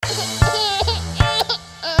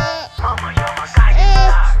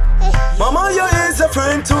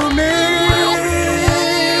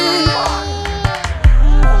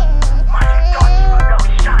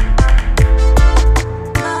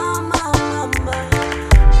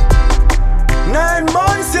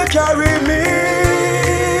carry me.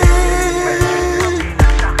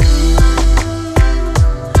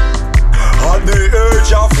 At the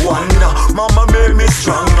age of 1, mama made me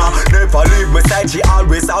stronger. Never leave my side, she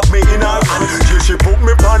always have me in her hand. Till she put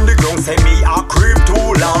me on the ground, say me a creep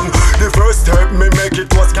too long. The first step me make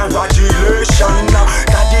it was congratulations.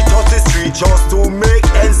 Daddy touch the street just to make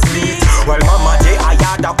ends meet. While mama day I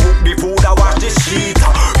had to cook the food, I wash the sheet.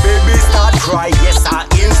 Baby start cry, yes I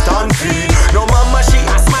instant feed. No mama she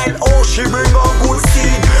a smile, oh she bring a good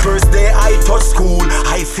seed. First day I touch school,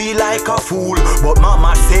 I feel like a fool. But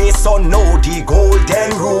mama say son know the golden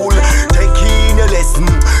rule. Take in your lesson,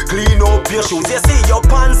 clean up your shoes. You see your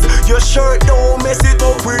pants, your shirt, don't mess it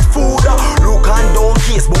up with food. Look and don't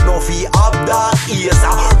kiss, but no fee up dark ears.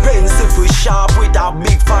 Pencil for sharp with a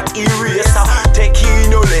big fat eraser. Take in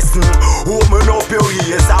your lesson, open up your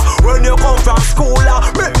ears. When you come from school,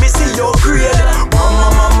 make me see your grade. Mama,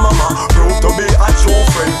 mama, mama, prove to be a true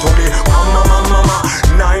friend to me. Mama, mama, mama,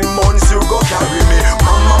 9 months you go carry me.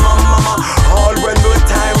 Mama, mama, mama, all when the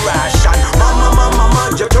time ration. Mama, mama,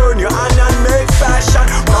 mama, you turn your hand and make fashion.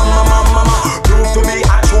 Mama, mama, mama, prove to be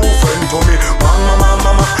a true friend to me. Mama, mama,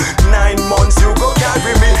 mama, 9 months you go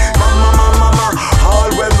carry me. Mama, mama, mama, all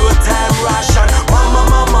when the time ration. Mama,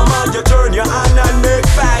 mama, mama, you turn your hand and make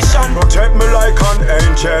fashion. Protect me like an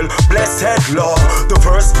angel, blessed love. The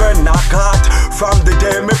first friend I got from the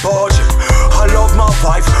day me born. I love my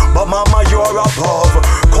wife, but mama you're above.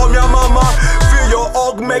 Come here mama, feel your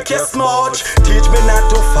hug make you smudge. Teach me not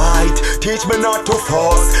to fight, teach me not to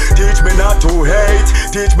fuss, teach me not to hate,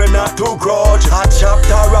 teach me not to grudge. A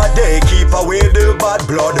chapter a day, keep away the bad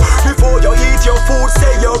blood. Before you eat your food,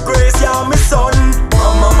 say your grace, yeah my son.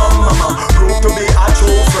 Mama, mama, mama, prove to be a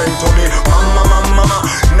true friend to me. Mama, mama, mama,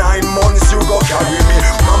 9 months you go carry me.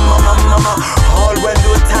 Mama, mama, mama, all when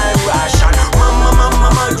the time ration. Mama, mama,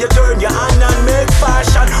 mama, you turn your hand and make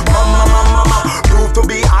fashion. Mama, mama, mama, prove to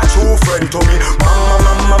be a true friend to me. Mama,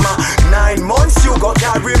 mama, mama, 9 months you go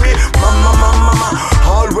carry me. Mama, mama, mama,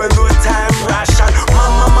 all when the time ration.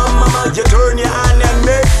 Mama, mama, mama, you turn your hand and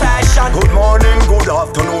make fashion. Good morning, good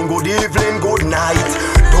afternoon, good evening, good night.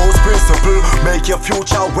 Those principles make your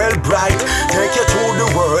future well bright. Take you through the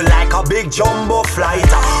world like a big jumbo flight.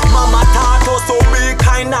 Mama taught us to be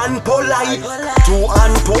kind and polite. Do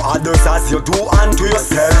unto others as you do unto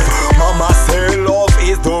yourself. Mama say love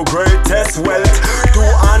is the greatest wealth. Do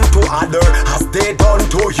unto others as they done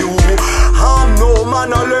to you. Harm no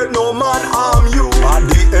man or let no man harm you. At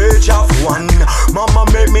the age of 1, mama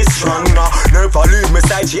made me stronger. Never leave me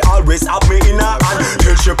side, she always have me in her hand.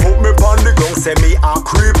 Till she put me on the ground, say me a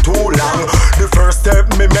creep too long. The first step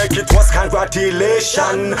me make it was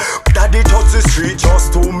congratulations. Daddy touch the street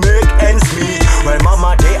just to make ends meet. Well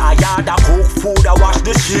mama day I had to cook food, I wash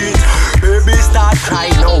the sheet. Baby start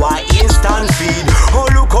crying, now I instant feed. Oh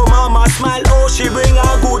look how mama smile, oh she bring a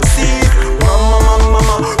good seed. Mama, mama,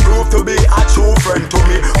 mama, prove to be a true friend to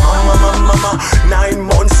me. Mama, mama, mama, 9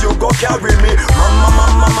 months you go carry me. Mama,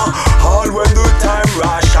 mama, mama, all when the time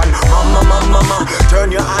ration. Mama, mama, mama,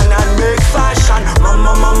 turn your hand and make fashion.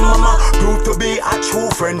 Mama, mama, mama, prove to be a true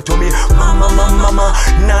friend to me. Mama, mama, mama,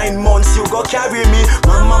 9 months you go carry me.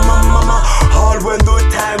 Mama, mama, mama, all when the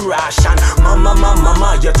time ration. Mama, mama,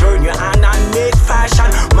 mama, you turn your hand and make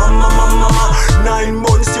fashion. Mama, mama, mama, 9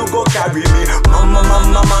 months you go carry me. Mama,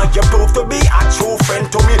 mama, mama, you prove to be a true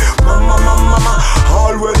friend to me. Mama, mama, mama,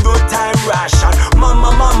 all when the time ration.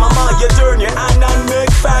 Mama, mama, mama, you turn your hand and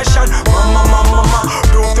make fashion. Mama, mama, mama,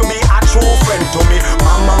 prove to